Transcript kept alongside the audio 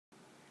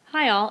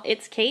Hi all,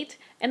 it's Kate,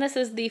 and this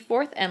is the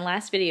fourth and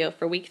last video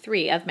for week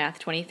 3 of Math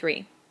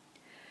 23.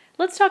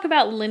 Let's talk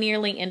about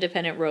linearly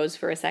independent rows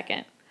for a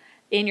second.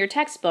 In your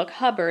textbook,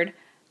 Hubbard,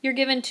 you're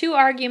given two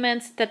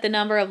arguments that the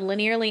number of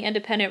linearly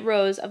independent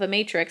rows of a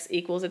matrix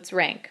equals its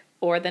rank,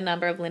 or the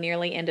number of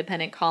linearly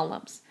independent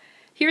columns.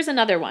 Here's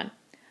another one.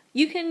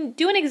 You can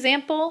do an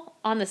example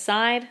on the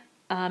side.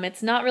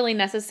 It's not really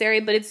necessary,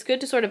 but it's good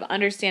to sort of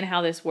understand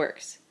how this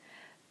works.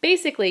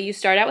 Basically, you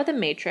start out with a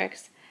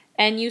matrix,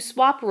 and you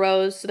swap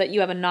rows so that you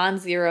have a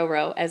non-zero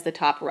row as the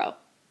top row.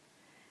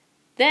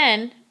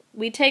 Then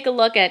we take a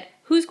look at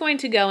who's going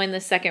to go in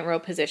the second row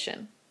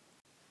position.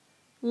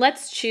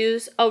 Let's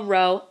choose a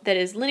row that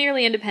is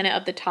linearly independent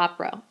of the top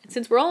row.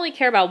 Since we only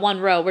care about one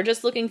row, we're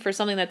just looking for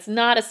something that's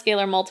not a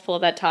scalar multiple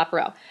of that top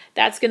row.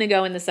 That's going to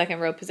go in the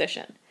second row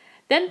position.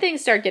 Then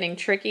things start getting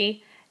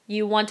tricky.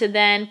 You want to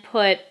then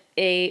put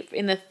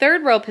in the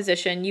third row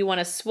position, you want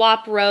to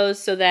swap rows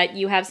so that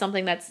you have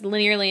something that's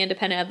linearly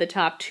independent of the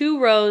top two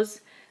rows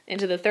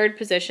into the third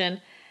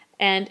position.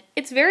 And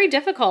it's very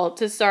difficult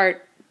to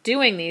start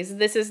doing these.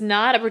 This is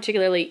not a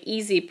particularly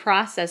easy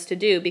process to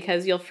do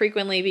because you'll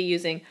frequently be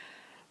using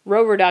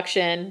row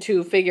reduction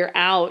to figure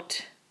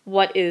out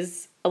what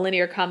is a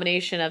linear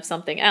combination of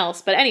something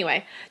else. But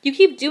anyway, you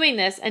keep doing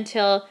this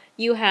until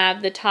you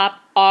have the top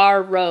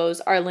R rows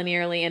are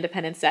linearly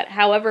independent set,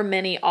 however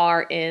many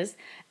R is,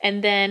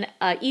 and then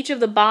each of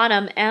the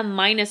bottom M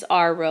minus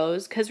R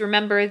rows, because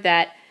remember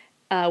that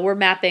we're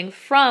mapping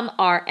from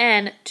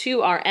Rn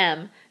to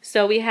Rm,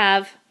 so we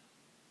have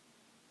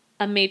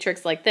a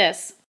matrix like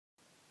this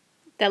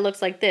that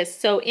looks like this.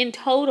 So in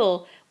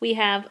total, we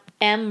have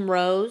M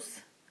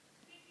rows,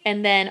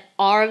 and then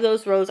R of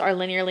those rows are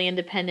linearly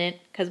independent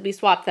because we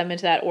swapped them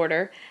into that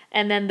order,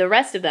 and then the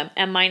rest of them,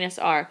 M minus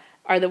R,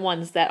 are the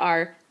ones that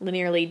are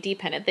linearly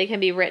dependent. They can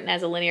be written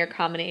as a linear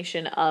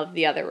combination of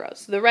the other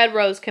rows. So the red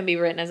rows can be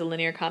written as a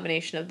linear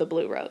combination of the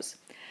blue rows.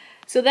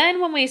 So then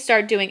when we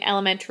start doing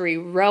elementary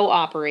row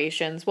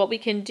operations, what we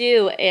can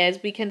do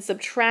is we can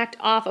subtract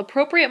off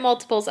appropriate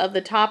multiples of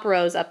the top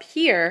rows up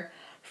here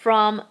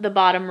from the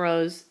bottom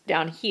rows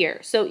down here.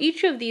 So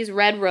each of these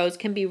red rows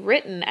can be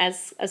written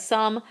as a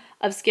sum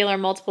of scalar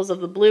multiples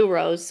of the blue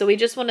rows. So we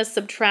just want to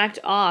subtract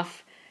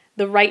off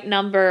the right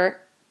number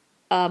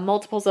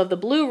multiples of the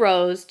blue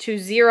rows to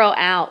zero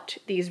out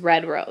these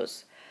red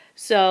rows.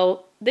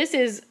 So this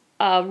is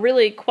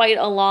really quite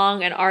a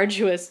long and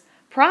arduous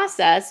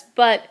process,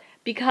 but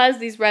because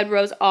these red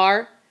rows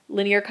are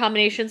linear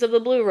combinations of the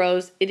blue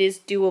rows, it is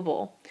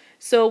doable.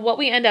 So what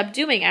we end up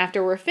doing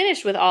after we're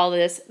finished with all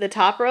this, the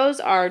top rows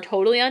are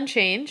totally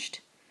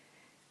unchanged.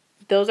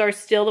 Those are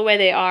still the way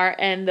they are,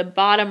 and the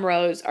bottom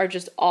rows are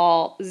just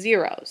all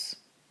zeros.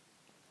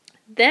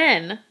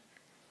 Then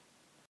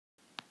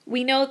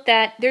we note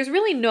that there's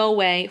really no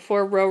way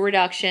for row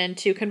reduction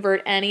to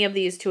convert any of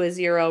these to a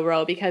zero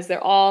row because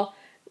they're all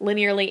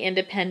linearly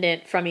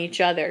independent from each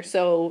other.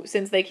 So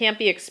since they can't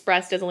be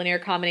expressed as a linear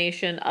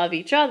combination of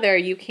each other,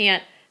 you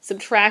can't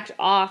subtract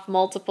off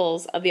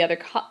multiples of the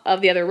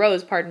other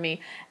rows,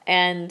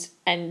 and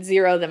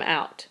zero them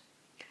out.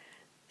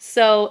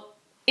 So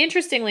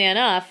interestingly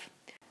enough,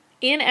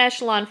 in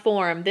echelon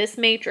form, this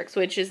matrix,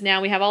 which is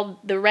now we have all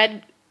the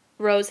red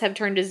rows have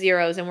turned to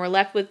zeros and we're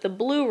left with the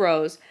blue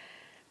rows.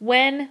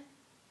 When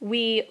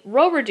we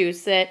row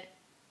reduce it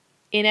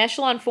in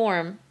echelon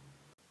form,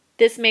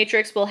 this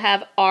matrix will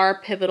have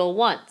R pivotal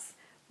ones,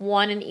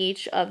 one in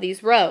each of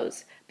these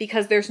rows,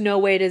 because there's no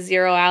way to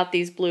zero out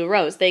these blue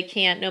rows. They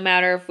can't, no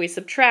matter if we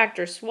subtract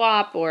or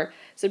swap or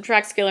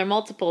subtract scalar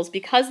multiples,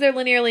 because they're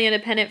linearly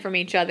independent from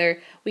each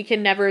other, we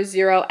can never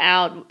zero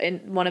out in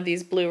one of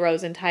these blue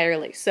rows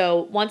entirely.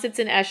 So once it's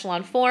in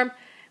echelon form,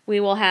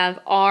 we will have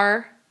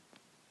R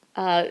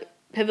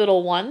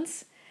pivotal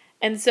ones.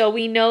 And so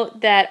we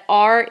note that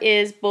R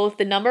is both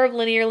the number of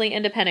linearly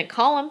independent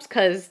columns,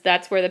 because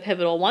that's where the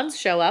pivotal ones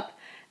show up,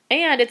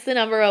 and it's the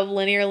number of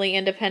linearly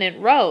independent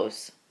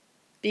rows,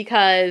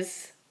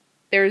 because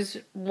there's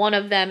one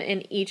of them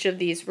in each of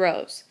these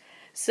rows.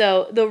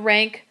 So the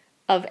rank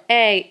of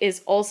A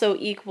is also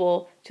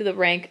equal to the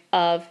rank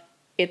of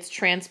its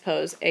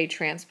transpose, A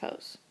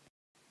transpose.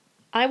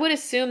 I would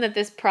assume that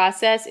this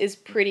process is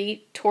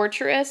pretty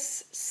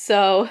torturous,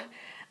 so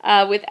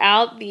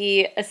without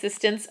the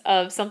assistance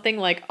of something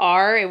like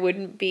R, it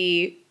wouldn't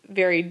be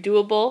very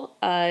doable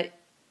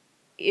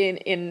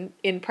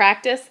in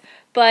practice.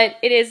 But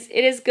it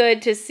is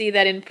good to see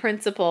that in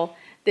principle,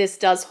 this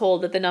does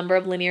hold that the number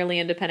of linearly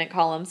independent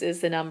columns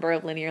is the number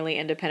of linearly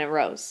independent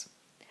rows.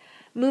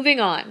 Moving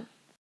on.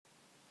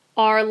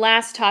 Our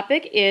last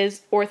topic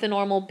is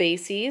orthonormal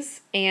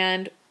bases,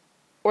 and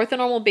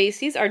orthonormal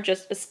bases are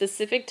just a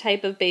specific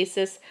type of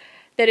basis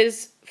that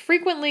is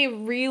frequently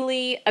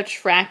really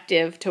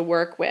attractive to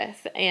work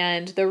with.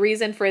 And the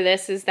reason for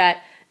this is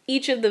that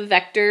each of the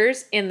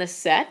vectors in the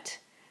set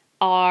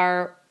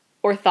are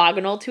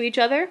orthogonal to each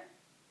other.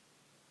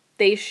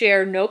 They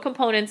share no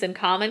components in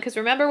common, because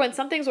remember, when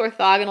something's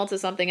orthogonal to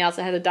something else,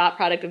 it has a dot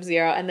product of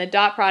 0, and the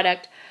dot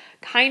product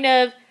kind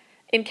of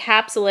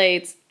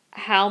encapsulates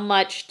how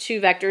much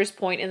two vectors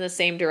point in the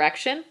same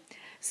direction.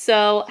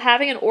 So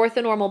having an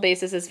orthonormal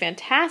basis is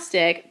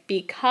fantastic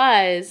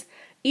because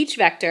each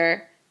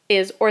vector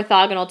is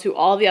orthogonal to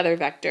all the other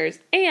vectors,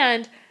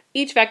 and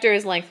each vector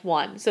is length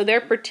 1. So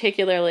they're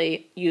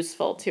particularly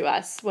useful to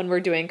us when we're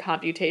doing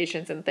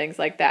computations and things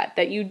like that,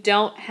 that you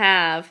don't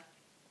have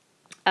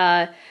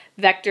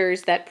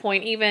vectors that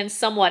point even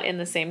somewhat in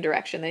the same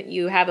direction, that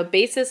you have a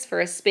basis for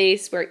a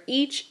space where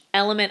each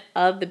element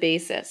of the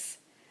basis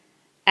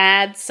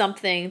adds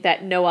something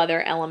that no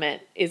other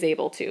element is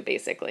able to,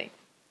 basically.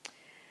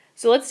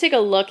 So let's take a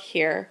look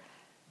here.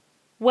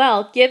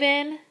 Well,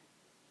 given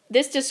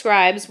this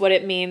describes what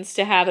it means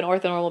to have an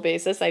orthonormal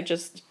basis. I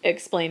just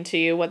explained to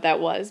you what that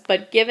was.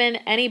 But given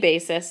any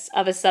basis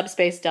of a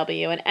subspace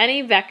W and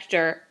any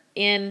vector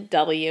in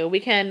W, we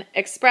can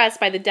express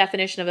by the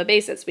definition of a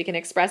basis. We can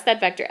express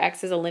that vector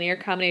x as a linear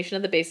combination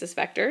of the basis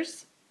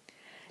vectors.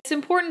 It's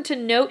important to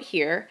note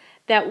here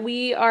that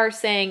we are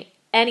saying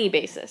any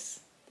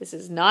basis. This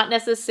is not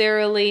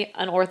necessarily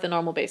an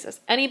orthonormal basis.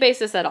 Any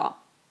basis at all.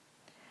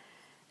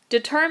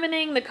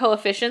 Determining the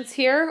coefficients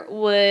here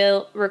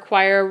will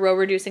require row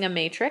reducing a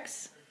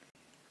matrix.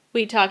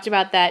 We talked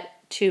about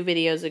that 2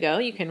 videos ago.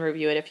 You can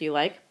review it if you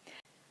like.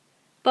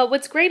 But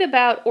what's great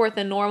about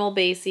orthonormal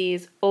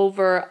bases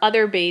over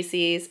other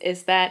bases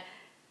is that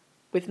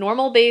with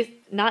normal base,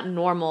 not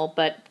normal,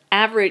 but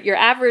your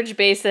average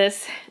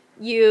basis,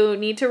 you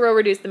need to row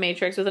reduce the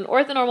matrix. With an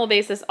orthonormal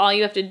basis, all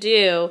you have to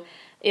do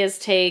is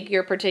take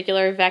your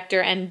particular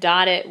vector and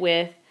dot it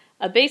with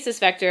a basis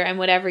vector, and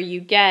whatever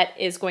you get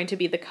is going to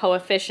be the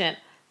coefficient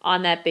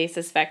on that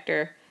basis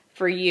vector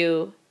for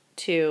you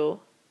to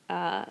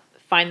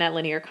find that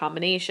linear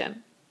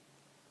combination.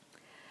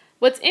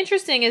 What's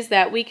interesting is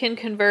that we can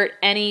convert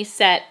any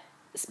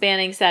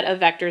spanning set of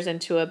vectors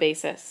into a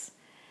basis,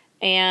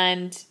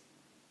 and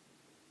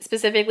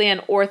specifically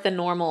an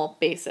orthonormal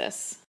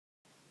basis.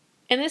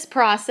 And this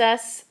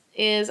process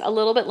is a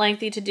little bit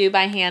lengthy to do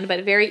by hand,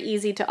 but very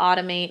easy to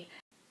automate.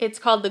 It's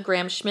called the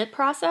Gram-Schmidt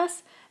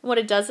process. And what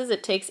it does is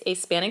it takes a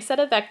spanning set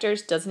of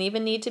vectors, doesn't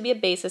even need to be a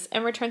basis,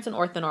 and returns an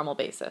orthonormal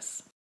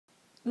basis.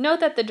 Note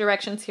that the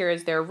directions here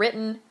as they're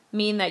written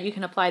mean that you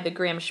can apply the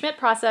Gram-Schmidt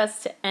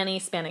process to any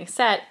spanning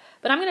set,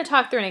 but I'm going to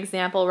talk through an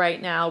example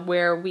right now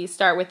where we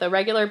start with a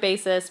regular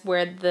basis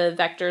where the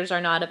vectors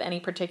are not of any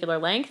particular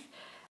length,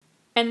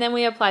 and then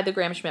we apply the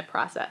Gram-Schmidt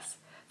process.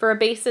 For a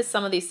basis,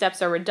 some of these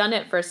steps are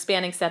redundant. For a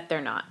spanning set, they're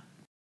not.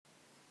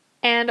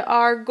 And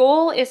our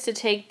goal is to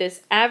take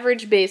this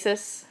average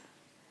basis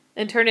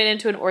and turn it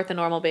into an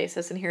orthonormal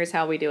basis, and here's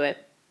how we do it.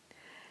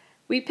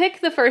 We pick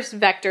the first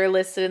vector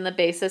listed in the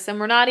basis, and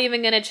we're not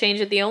even going to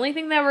change it. The only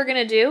thing that we're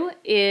going to do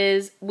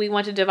is we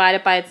want to divide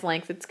it by its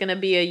length. It's going to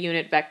be a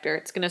unit vector.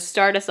 It's going to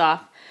start us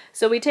off.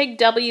 So we take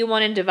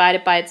W1 and divide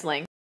it by its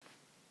length.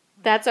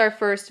 That's our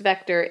first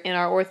vector in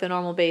our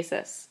orthonormal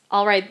basis.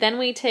 All right, then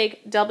we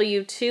take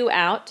W2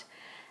 out,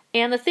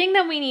 and the thing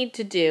that we need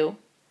to do,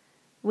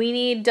 we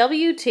need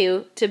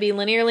W2 to be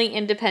linearly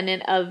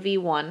independent of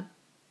V1.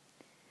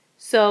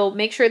 So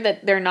make sure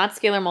that they're not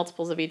scalar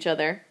multiples of each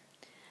other.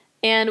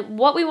 And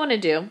what we want to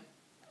do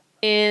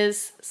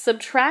is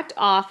subtract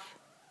off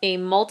a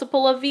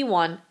multiple of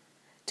V1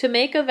 to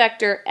make a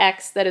vector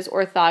x that is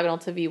orthogonal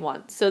to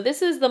V1. So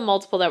this is the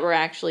multiple that we're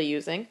actually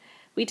using.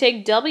 We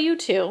take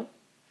W2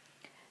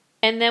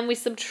 and then we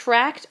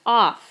subtract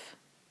off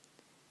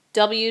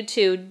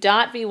W2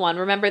 dot V1.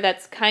 Remember,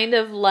 that's kind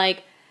of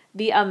like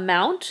the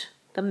amount,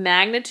 the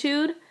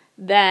magnitude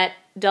that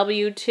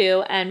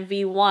W2 and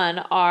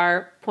V1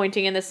 are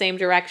pointing in the same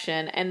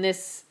direction, and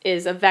this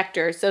is a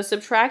vector. So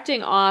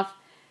subtracting off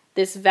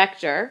this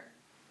vector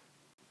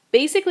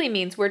basically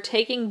means we're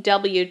taking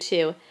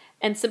W2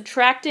 and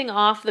subtracting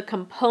off the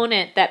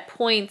component that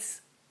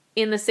points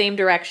in the same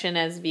direction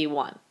as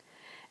V1.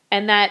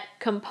 And that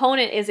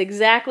component is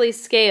exactly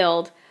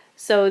scaled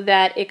so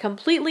that it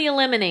completely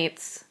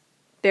eliminates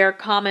their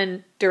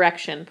common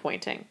direction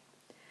pointing.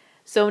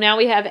 So now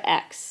we have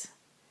x.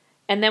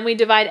 And then we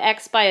divide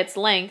x by its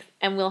length,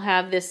 and we'll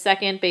have this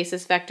second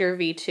basis vector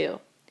V2.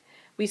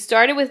 We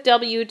started with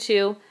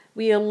W2.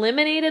 We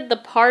eliminated the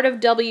part of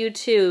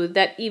W2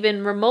 that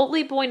even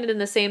remotely pointed in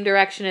the same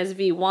direction as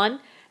V1,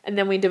 and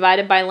then we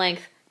divided by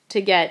length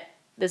to get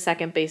the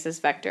second basis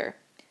vector.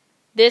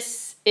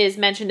 This is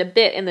mentioned a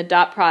bit in the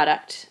dot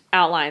product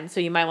outline, so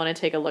you might want to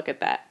take a look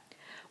at that.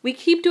 We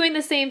keep doing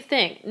the same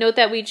thing. Note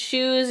that we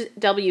choose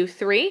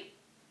W3.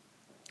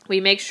 We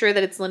make sure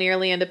that it's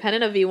linearly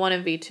independent of V1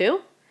 and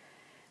V2.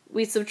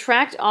 We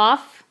subtract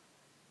off,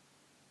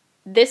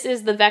 this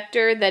is the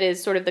vector that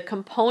is sort of the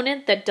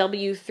component that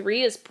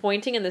W3 is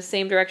pointing in the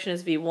same direction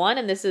as V1,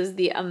 and this is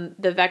the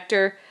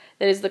vector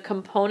that is the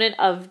component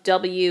of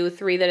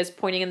W3 that is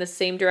pointing in the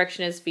same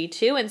direction as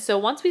V2. And so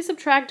once we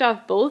subtract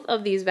off both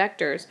of these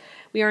vectors,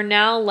 we are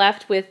now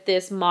left with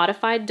this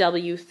modified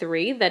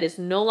W3 that is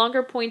no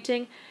longer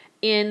pointing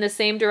in the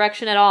same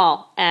direction at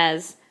all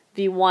as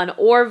V1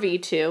 or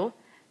V2,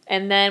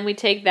 and then we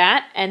take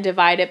that and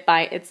divide it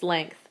by its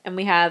length. And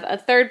we have a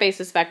third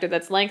basis vector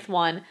that's length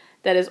 1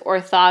 that is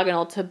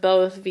orthogonal to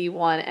both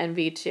V1 and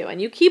V2.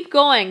 And you keep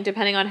going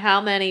depending on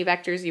how many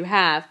vectors you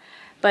have.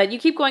 But you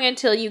keep going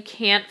until you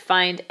can't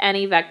find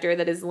any vector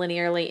that is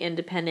linearly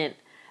independent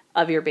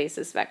of your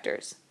basis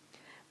vectors.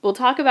 We'll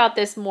talk about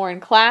this more in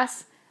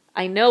class.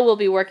 I know we'll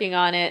be working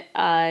on it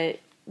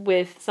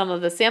with some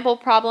of the sample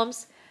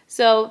problems.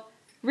 So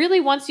really,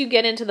 once you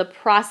get into the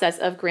process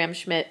of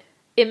Gram-Schmidt,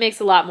 it makes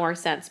a lot more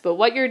sense. But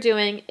what you're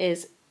doing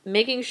is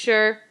making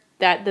sure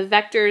that the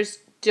vectors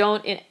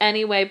don't in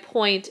any way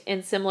point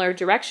in similar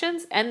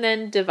directions, and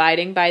then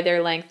dividing by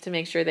their length to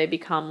make sure they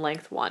become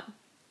length 1.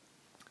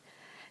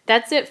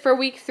 That's it for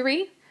week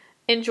 3.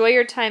 Enjoy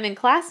your time in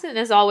class, and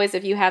as always,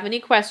 if you have any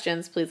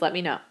questions, please let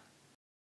me know.